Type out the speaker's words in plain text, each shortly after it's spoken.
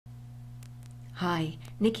Hi,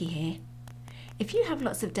 Nicky here. If you have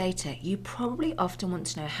lots of data, you probably often want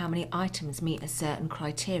to know how many items meet a certain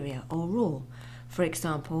criteria or rule. For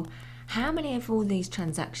example, how many of all these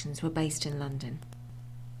transactions were based in London?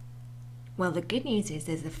 Well, the good news is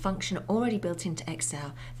there's a function already built into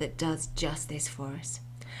Excel that does just this for us.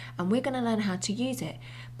 And we're going to learn how to use it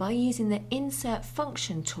by using the Insert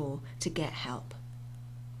Function tool to get help.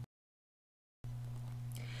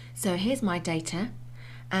 So here's my data,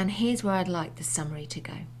 and here's where I'd like the summary to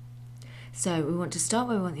go. So we want to start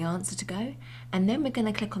where we want the answer to go, and then we're going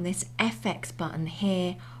to click on this FX button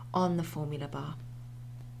here on the formula bar.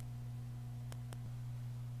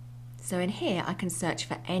 So in here I can search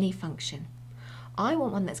for any function. I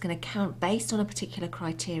want one that's going to count based on a particular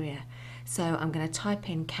criteria. So I'm going to type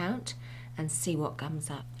in count and see what comes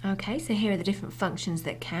up. Okay, so here are the different functions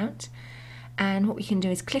that count. And what we can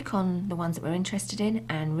do is click on the ones that we're interested in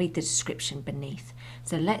and read the description beneath.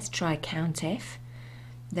 So let's try COUNTIF.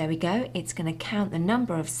 There we go. It's going to count the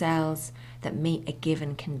number of cells that meet a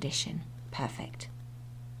given condition. Perfect.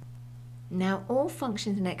 Now all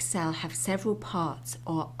functions in Excel have several parts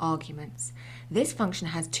or arguments. This function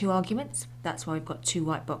has 2 arguments. That's why we've got 2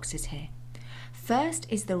 white boxes here. First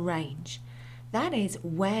is the range. That is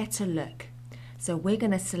where to look. So we're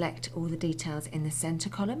going to select all the details in the center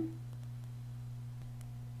column.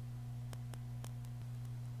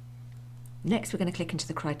 Next, we're going to click into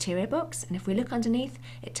the criteria box, and if we look underneath,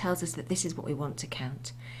 it tells us that this is what we want to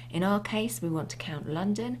count. In our case, we want to count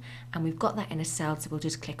London, and we've got that in a cell, so we'll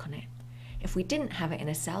just click on it. If we didn't have it in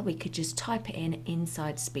a cell, we could just type it in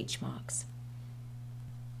inside speech marks.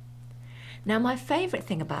 Now, my favourite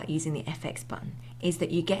thing about using the FX button is that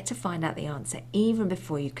you get to find out the answer even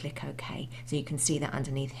before you click OK, so you can see that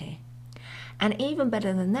underneath here. And even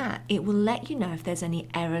better than that, it will let you know if there's any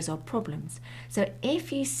errors or problems. So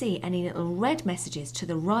if you see any little red messages to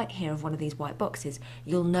the right here of one of these white boxes,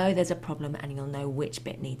 you'll know there's a problem and you'll know which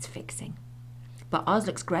bit needs fixing. But ours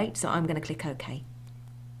looks great, so I'm going to click OK.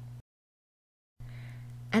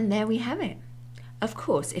 And there we have it. Of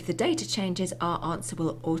course, if the data changes, our answer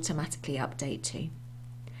will automatically update too.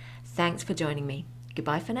 Thanks for joining me.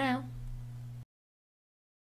 Goodbye for now.